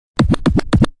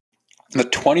The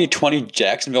 2020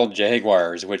 Jacksonville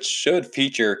Jaguars, which should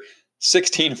feature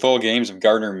 16 full games of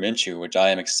Gardner Minshew, which I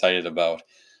am excited about.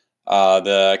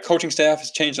 The coaching staff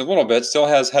has changed a little bit. Still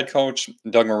has head coach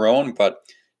Doug Marrone, but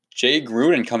Jay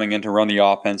Gruden coming in to run the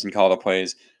offense and call the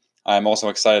plays. I'm also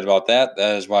excited about that.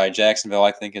 That is why Jacksonville,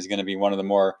 I think, is going to be one of the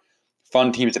more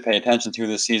fun teams to pay attention to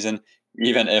this season,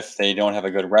 even if they don't have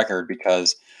a good record,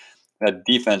 because that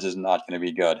defense is not going to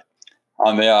be good.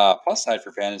 On the plus side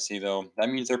for fantasy, though, that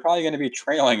means they're probably going to be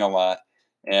trailing a lot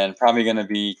and probably going to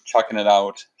be chucking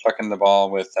the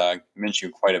ball with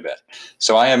Minshew quite a bit.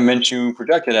 So I have Minshew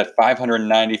projected at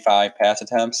 595 pass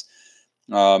attempts,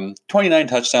 29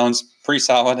 touchdowns, pretty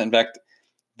solid. In fact,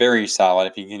 very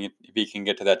solid if he can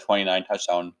get to that 29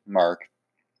 touchdown mark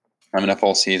in a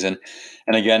full season.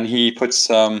 And again, he puts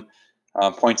some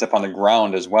points up on the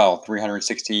ground as well.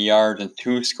 360 yards and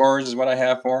 2 scores is what I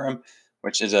have for him,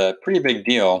 which is a pretty big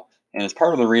deal. And it's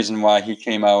part of the reason why he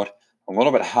came out a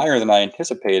little bit higher than I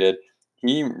anticipated.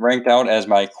 He ranked out as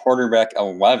my quarterback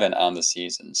 11 on the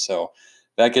season. So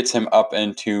that gets him up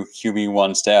into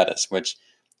QB1 status, which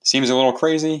seems a little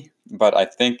crazy, but I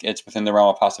think it's within the realm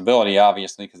of possibility,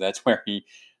 obviously, because that's where he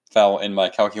fell in my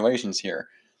calculations here.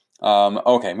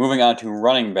 Okay, moving on to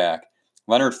running back.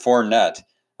 Leonard Fournette.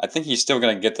 I think he's still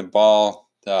going to get the ball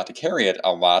to carry it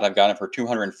a lot. I've got him for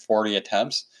 240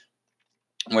 attempts,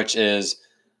 which is,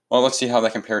 well, let's see how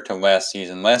that compared to last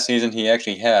season. Last season, he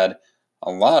actually had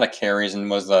a lot of carries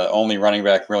and was the only running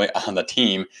back really on the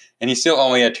team, and he still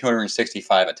only had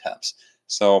 265 attempts.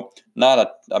 So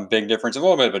not a big difference, a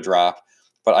little bit of a drop,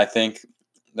 but I think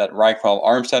that Raquel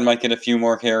Armstead might get a few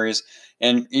more carries,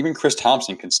 and even Chris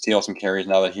Thompson could steal some carries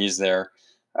now that he's there.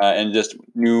 And just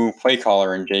new play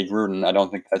caller in Jay Gruden, I don't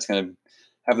think that's going to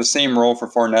have the same role for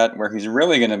Fournette, where he's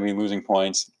really going to be losing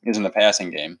points is in the passing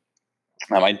game.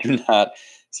 I do not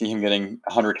see him getting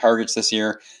 100 targets this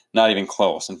year, not even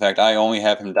close. In fact, I only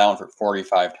have him down for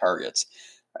 45 targets,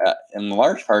 in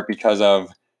large part because of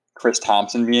Chris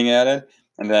Thompson being added.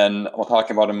 And then we'll talk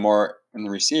about him more in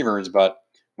the receivers, but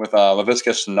with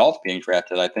Laviska Shenault being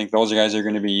drafted, I think those guys are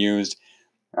going to be used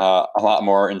a lot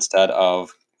more instead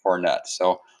of Fournette.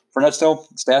 So Fournette still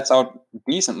stats out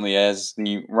decently as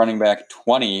the running back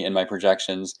 20 in my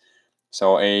projections.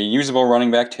 So a usable running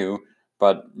back 2,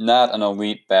 but not an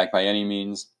elite back by any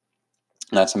means.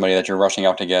 Not somebody that you're rushing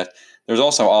out to get. There's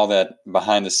also all that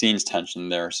behind the scenes tension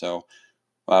there. So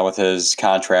with his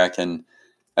contract and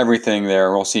everything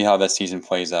there, we'll see how that season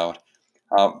plays out.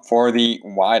 For the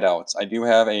wideouts, I do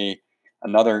have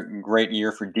another great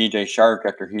year for DJ Shark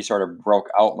after he sort of broke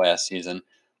out last season.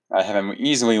 I have him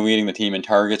easily leading the team in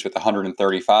targets with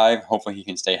 135. Hopefully he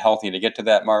can stay healthy to get to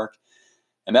that mark.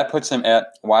 And that puts him at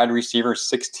wide receiver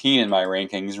 16 in my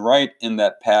rankings, right in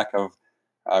that pack of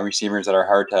receivers that are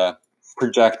hard to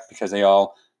project because they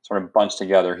all sort of bunch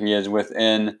together. He is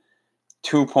within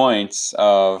 2 points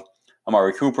of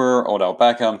Amari Cooper, Odell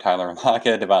Beckham, Tyler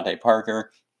Lockett, Devontae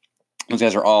Parker. Those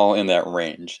guys are all in that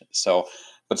range. So,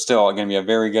 but still, going to be a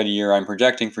very good year I'm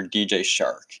projecting for DJ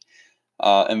Shark.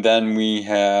 And then we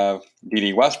have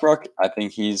D.D. Westbrook. I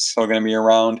think he's still going to be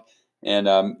around. And,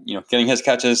 getting his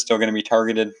catches, still going to be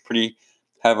targeted pretty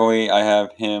heavily. I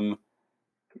have him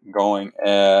going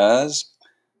as,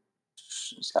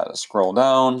 just got to scroll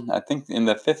down, I think in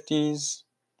the 50s.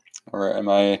 Or am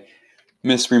I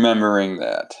misremembering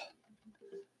that?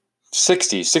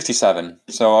 60s, 67.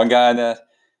 So a guy that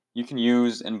you can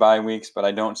use in bye weeks, but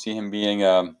I don't see him being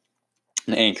an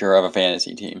anchor of a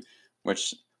fantasy team,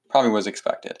 which probably was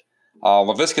expected.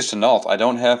 Laviska Shenault, I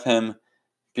don't have him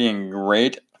being a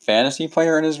great fantasy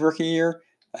player in his rookie year.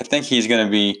 I think he's going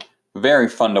to be very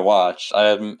fun to watch.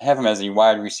 I have him as a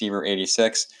wide receiver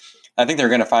 86. I think they're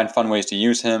going to find fun ways to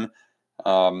use him.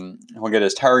 He'll get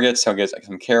his targets. He'll get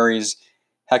some carries.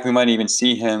 Heck, we might even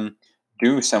see him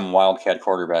do some wildcat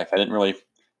quarterback. I didn't really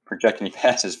project any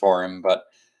passes for him, but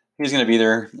he's going to be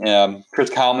there. Chris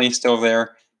Conley's still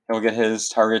there. He'll get his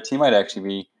targets. He might actually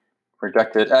be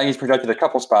projected. He's projected a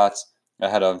couple spots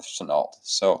ahead of Shenault.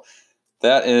 So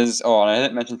that is, and I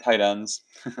didn't mention tight ends.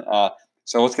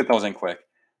 So let's get those in quick.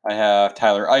 I have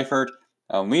Tyler Eifert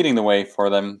leading the way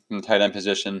for them in the tight end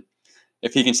position.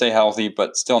 If he can stay healthy,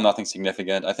 but still nothing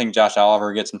significant. I think Josh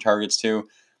Oliver gets some targets too,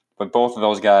 but both of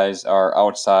those guys are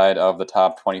outside of the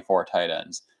top 24 tight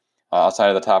ends. Outside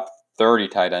of the top 30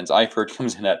 tight ends, Eifert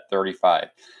comes in at 35.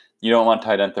 You don't want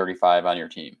tight end 35 on your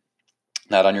team.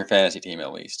 Not on your fantasy team,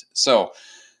 at least. So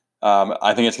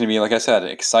I think it's going to be, like I said,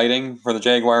 exciting for the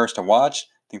Jaguars to watch.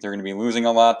 I think they're going to be losing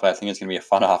a lot, but I think it's going to be a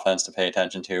fun offense to pay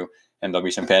attention to, and there'll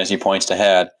be some fantasy points to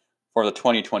add for the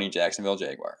 2020 Jacksonville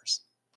Jaguars.